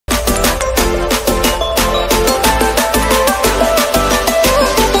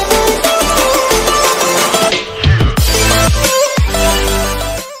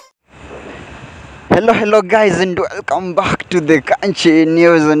Hello guys, and welcome back to the Kunchy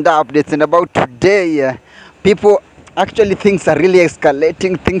news and updates. And about today, people actually, things are really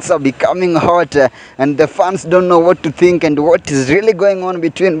escalating, things are becoming hot, and the fans don't know what to think and what is really going on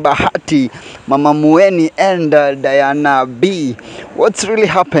between Bahati, Mama Mueni, and Diana B. What's really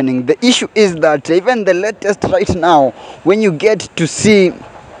happening? The issue is that even the latest right now, when you get to see,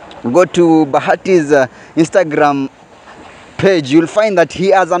 go to Bahati's Instagram page, you'll find that he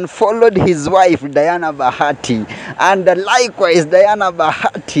has unfollowed his wife Diana Bahati, and likewise Diana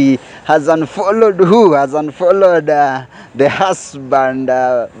Bahati has unfollowed the husband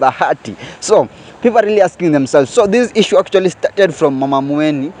Bahati. So people are really asking themselves, so this issue actually started from Mama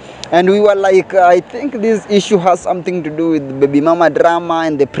Mueni, and we were like, I think this issue has something to do with baby mama drama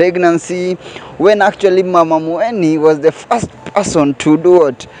and the pregnancy, when actually Mama Mueni was the first person to do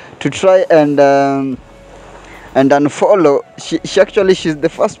what, to try and unfollow. She's the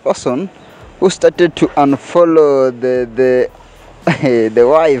first person who started to unfollow the the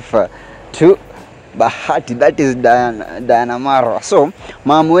wife to Bahati, that is Diana Marua. So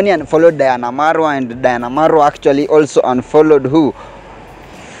Mama Mueni unfollowed Diana Marua, and Diana Marua actually also unfollowed who?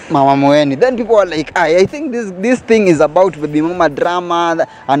 Mama Mueni. Then people are like, I think this thing is about baby mama drama,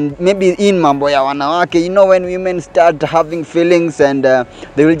 and maybe in mambo ya wanawake, you know, when women start having feelings and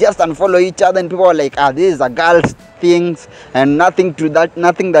they will just unfollow each other, and people are like, this is a girl's things and nothing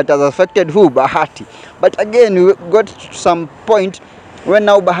that has affected who? Bahati. But again, we got to some point when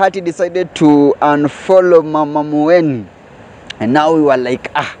now Bahati decided to unfollow Mama Mueni, and now we were like,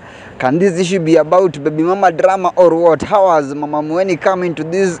 can this issue be about baby mama drama or what? How has Mama Mueni come into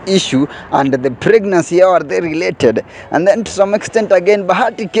this issue, and the pregnancy, how are they related? And then to some extent again,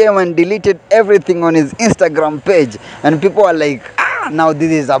 Bahati came and deleted everything on his Instagram page, and people are like, now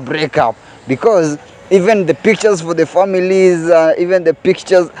this is a breakup, because even the pictures for the families, even the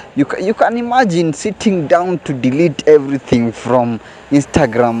pictures, you can imagine sitting down to delete everything from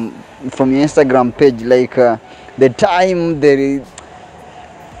Instagram, from your Instagram page, like the time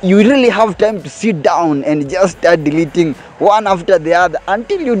you really have time to sit down and just start deleting one after the other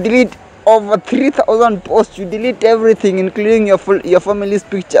until you delete over 3,000 posts. You delete everything, including your family's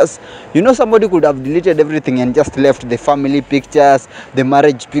pictures. You know, somebody could have deleted everything and just left the family pictures, the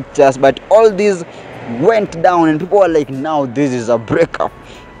marriage pictures, but all these went down, and people are like, now this is a breakup.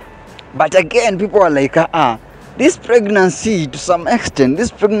 But again, people are like, this pregnancy, to some extent,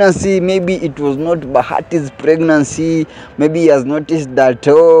 this pregnancy, maybe it was not Bahati's pregnancy. Maybe he has noticed that,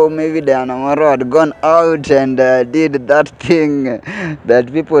 maybe Diana Marua had gone out and did that thing that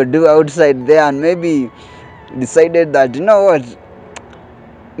people do outside there, and maybe decided that, you know what,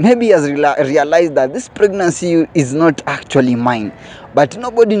 maybe he has realized that this pregnancy is not actually mine. But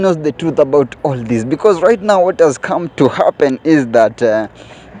nobody knows the truth about all this, because right now what has come to happen is that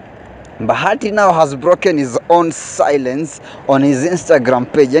Bahati now has broken his own silence on his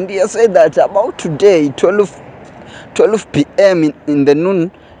Instagram page, and he has said that about today, 12 p.m. in the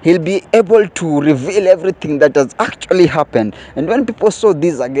noon, he'll be able to reveal everything that has actually happened. And when people saw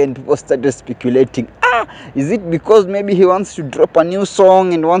this again, people started speculating, is it because maybe he wants to drop a new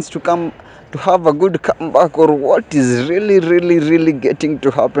song and wants to come to have a good comeback, or what is really getting to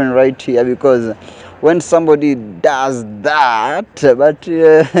happen right here? Because when somebody does that, but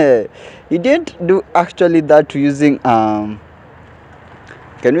he didn't do actually that using can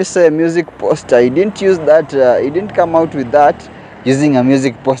we say a music poster. He didn't use that, he didn't come out with that using a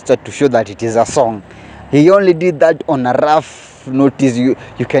music poster to show that it is a song. He only did that on a rough notice. You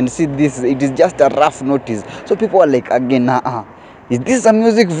can see this, it is just a rough notice. So people are like, again, is this a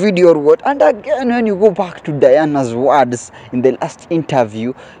music video or what? And again, when you go back to Diana's words in the last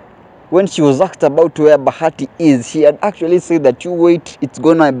interview, when she was asked about where Bahati is, she had actually said that, you wait, it's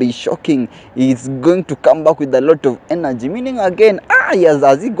gonna be shocking. He's going to come back with a lot of energy. Meaning again,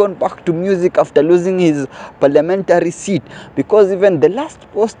 has he gone back to music after losing his parliamentary seat? Because even the last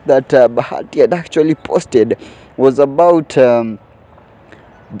post that Bahati had actually posted was about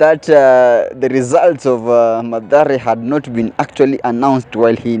that the results of Madare had not been actually announced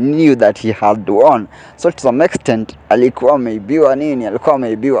while he knew that he had won. So to some extent, alikuwa ameibiwa nini, alikuwa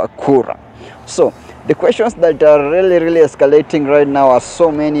ameibiwa kura. So the questions that are really escalating right now are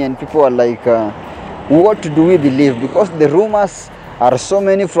so many, and people are like, what do we believe? Because the rumors are so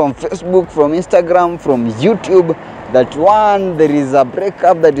many, from Facebook, from Instagram, from YouTube, that one, there is a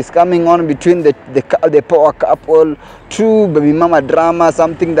breakup that is coming on between the power couple. 2, baby mama drama,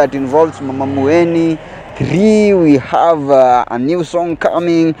 something that involves Mama Mueni. 3, we have a new song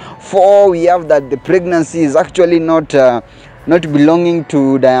coming. 4, we have that the pregnancy is actually not not belonging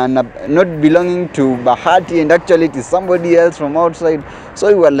to Diana, not belonging to Bahati, and actually it is somebody else from outside. So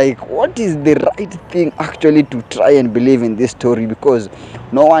we were like, what is the right thing actually to try and believe in this story? Because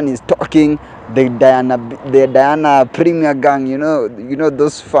no one is talking. The Diana Premier Gang, you know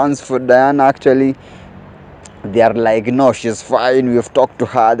those fans for Diana, actually they are like, no, she's fine, we've talked to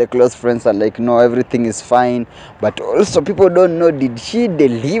her. The close friends are like, no, everything is fine. But also people don't know, did she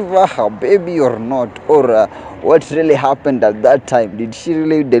deliver her baby or not, or what really happened at that time? Did she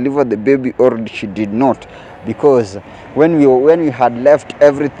really deliver the baby or she did not? Because when we had left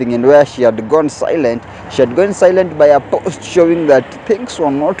everything and where she had gone silent by a post showing that things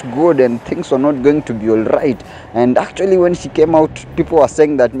were not good and things were not going to be all right. And actually when she came out, people were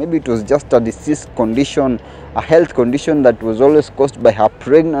saying that maybe it was just a disease condition, a health condition that was always caused by her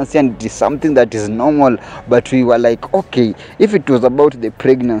pregnancy, and it is something that is normal. But we were like, okay, if it was about the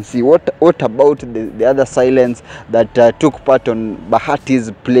pregnancy, what about the other silence that took part on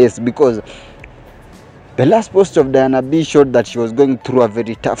Bahati's place? Because the last post of Diana B showed that she was going through a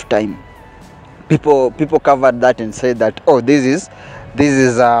very tough time. People covered that and said that, oh, this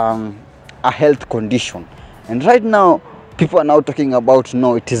is a health condition. And right now people are now talking about,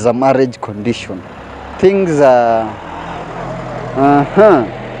 no, it is a marriage condition. Things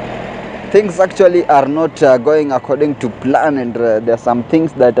things actually are not going according to plan, and there are some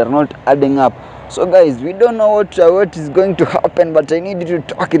things that are not adding up. So guys, we don't know what is going to happen, but I need you to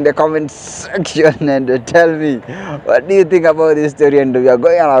talk in the comment section and tell me, what do you think about this story? And we are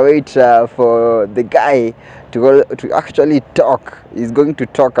going to wait for the guy to actually talk. He's going to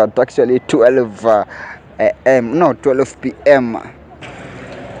talk at actually 12 p.m.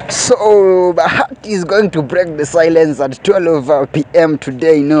 So Bahati is going to break the silence at 12 p.m.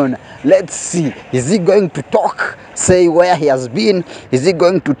 today noon. Let's see, is he going to talk, say where he has been? Is he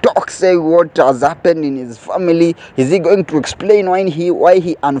going to talk, say what has happened in his family? Is he going to explain why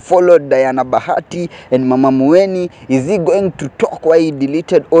he unfollowed Diana Bahati and Mama Mueni? Is he going to talk why he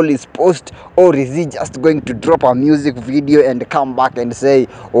deleted all his posts? Or is he just going to drop a music video and come back and say,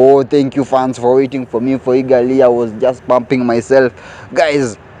 oh, thank you fans for waiting for me for Igali, I was just pumping myself?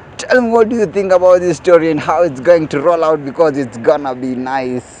 Guys, tell me, what do you think about this story and how it's going to roll out? Because it's gonna be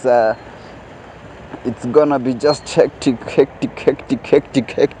nice. It's gonna be just hectic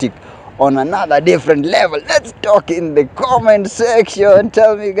on another different level. Let's talk in the comment section.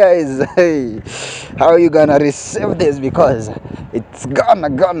 Tell me, guys, hey, how are you gonna receive this? Because it's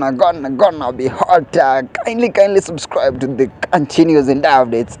gonna be hot. Kindly subscribe to the continuous and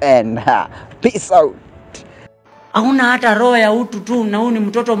updates, and peace out. Hauna hata roho ya utu tu, na huyu ni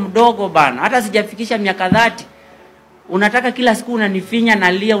mtoto mdogo bana. Hata sijafikisha miaka 30. Unataka kila siku unanifinya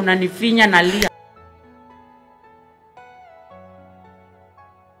nalia, unanifinya nalia.